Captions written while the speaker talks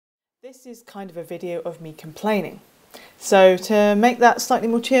This is kind of a video of me complaining. So to make that slightly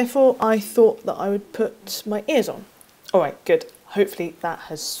more cheerful, I thought that I would put my ears on. Alright, good. Hopefully that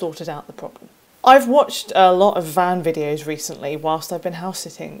has sorted out the problem. I've watched a lot of van videos recently whilst I've been house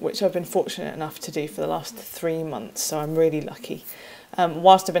sitting, which I've been fortunate enough to do for the last 3 months, so I'm really lucky.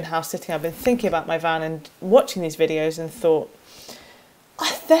 Whilst I've been house sitting, I've been thinking about my van and watching these videos and thought,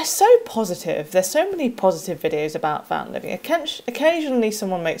 they're so positive. There's so many positive videos about van living. Occasionally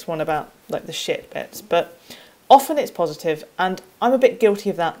someone makes one about like the shit bits, but often it's positive, and I'm a bit guilty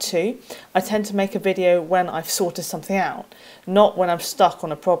of that too. I tend to make a video when I've sorted something out, not when I'm stuck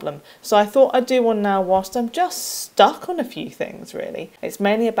on a problem. So I thought I'd do one now whilst I'm just stuck on a few things, really. It's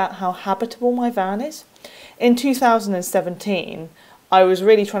mainly about how habitable my van is. In 2017, I was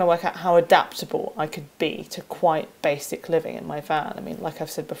really trying to work out how adaptable I could be to quite basic living in my van. I mean, like I've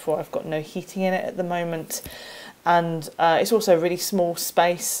said before, I've got no heating in it at the moment, and it's also a really small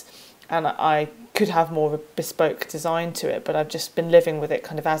space, and I could have more of a bespoke design to it, but I've just been living with it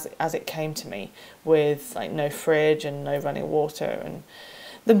kind of as it came to me, with like no fridge and no running water. And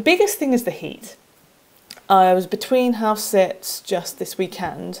the biggest thing is the heat. I was between house sits just this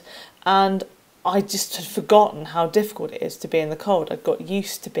weekend, and I just had forgotten how difficult it is to be in the cold. I got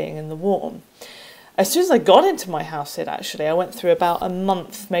used to being in the warm. As soon as I got into my house sit, actually, I went through about a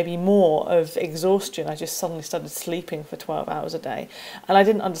month, maybe more, of exhaustion. I just suddenly started sleeping for 12 hours a day. And I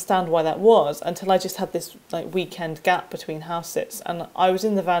didn't understand why that was until I just had this like weekend gap between house sits. And I was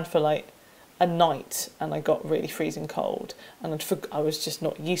in the van for like a night, and I got really freezing cold. And I was just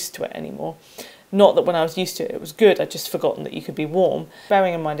not used to it anymore. Not that when I was used to it, it was good. I'd just forgotten that you could be warm.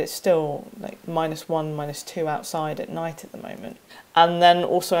 Bearing in mind it's still like -1, -2 outside at night at the moment. And then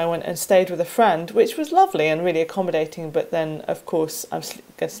also I went and stayed with a friend, which was lovely and really accommodating. But then, of course, I was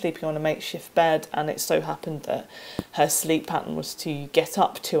sleeping on a makeshift bed, and it so happened that her sleep pattern was to get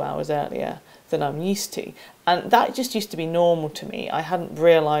up 2 hours earlier than I'm used to. And that just used to be normal to me. I hadn't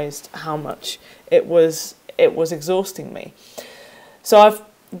realised how much it was exhausting me. So I've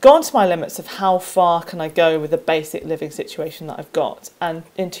gone to my limits of how far can I go with the basic living situation that I've got. And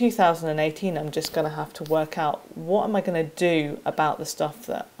in 2018, I'm just going to have to work out what am I going to do about the stuff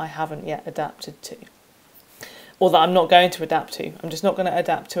that I haven't yet adapted to, or that I'm not going to adapt to. I'm just not going to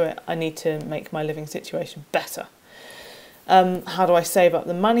adapt to it. I need to make my living situation better. How do I save up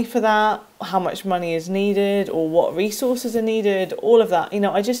the money for that? How much money is needed, or what resources are needed? All of that,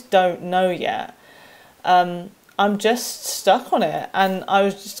 I just don't know yet. I'm just stuck on it, and I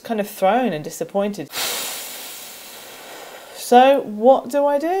was just kind of thrown and disappointed. So what do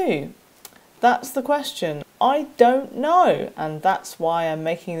I do? That's the question. I don't know, and that's why I'm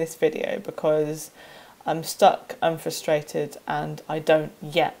making this video, because I'm stuck, I'm frustrated, and I don't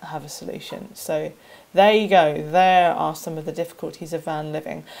yet have a solution. So there you go. There are some of the difficulties of van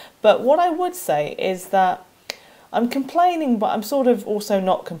living. But what I would say is that I'm complaining, but I'm sort of also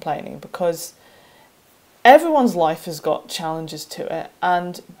not complaining, because everyone's life has got challenges to it,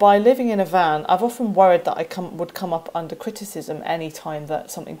 and by living in a van, I've often worried that I would come up under criticism any time that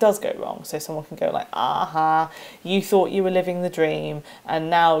something does go wrong. So someone can go like, aha, you thought you were living the dream, and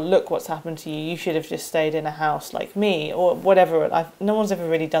now look what's happened to you. You should have just stayed in a house like me, or whatever. No one's ever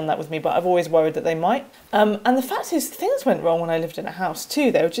really done that with me, but I've always worried that they might. And the fact is, things went wrong when I lived in a house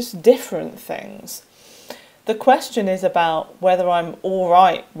too. They were just different things. The question is about whether I'm all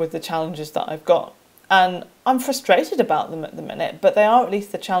right with the challenges that I've got. And I'm frustrated about them at the minute, but they are at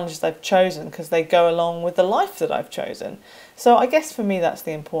least the challenges I've chosen, because they go along with the life that I've chosen. So I guess for me that's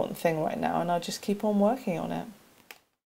the important thing right now, and I'll just keep on working on it.